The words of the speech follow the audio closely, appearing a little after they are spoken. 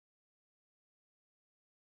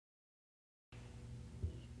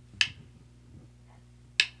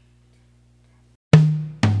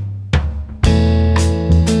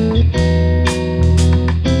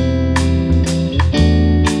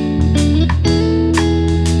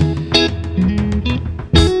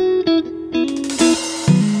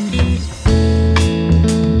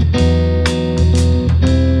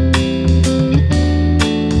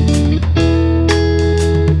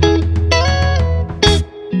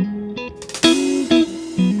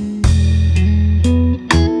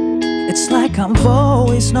I've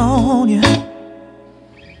always known you.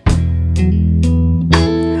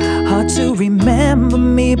 Hard to remember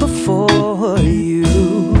me before you.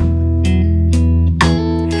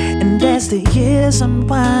 And as the years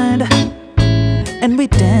unwind and we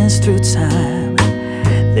dance through time,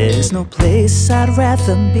 there's no place I'd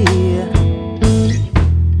rather be.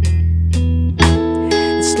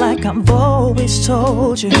 It's like I've always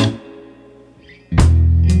told you,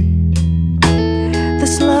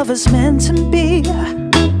 this love is meant to be.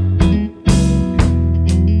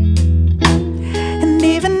 And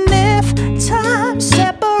even if time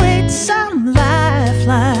separates some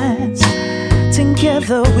lifelines,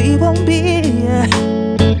 together we won't be.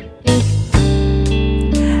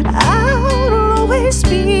 I'll always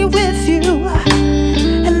be with you,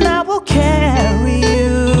 and I will carry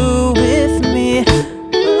you with me.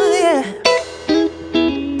 Yeah.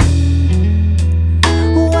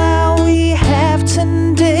 While we have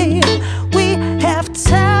today, we have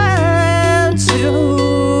time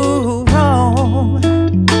to roam.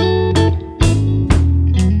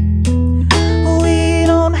 We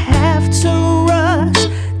don't have to rush,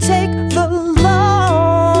 take the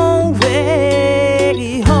long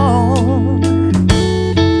way home.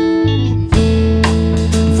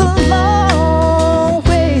 The long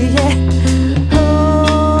way, yeah.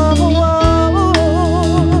 Oh,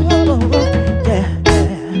 yeah, yeah.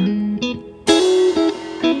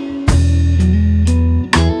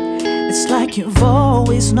 It's like you've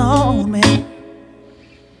always known me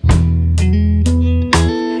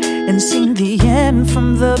and seen the end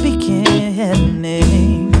from the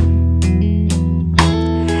beginning.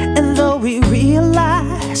 And though we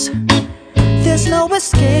realize there's no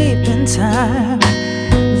escape in time,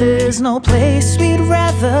 there's no place we'd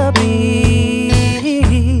rather be.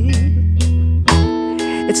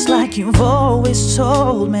 It's like you've always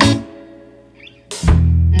told me,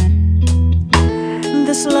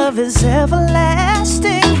 this love is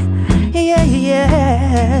everlasting. Yeah,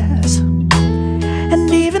 yes. And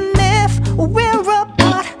even if we're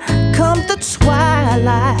apart, come the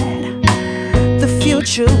twilight, the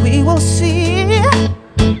future we will see.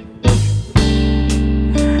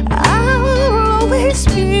 I'll always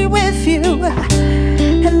be with you,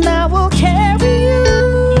 and I will carry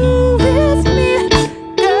you with me,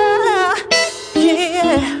 girl.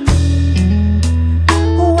 Yeah.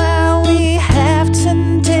 While we have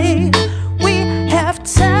today, we have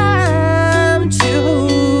time to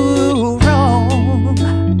roam.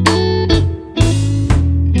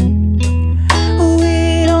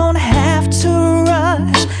 We don't have to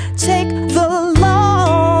rush, take the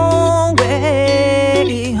long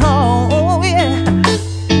way home. Yeah.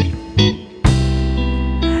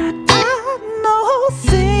 I know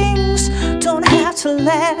things don't have to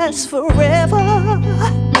last forever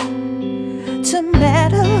to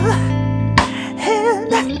matter,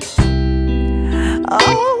 and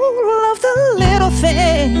all of the little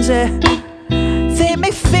things, they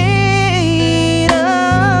may fade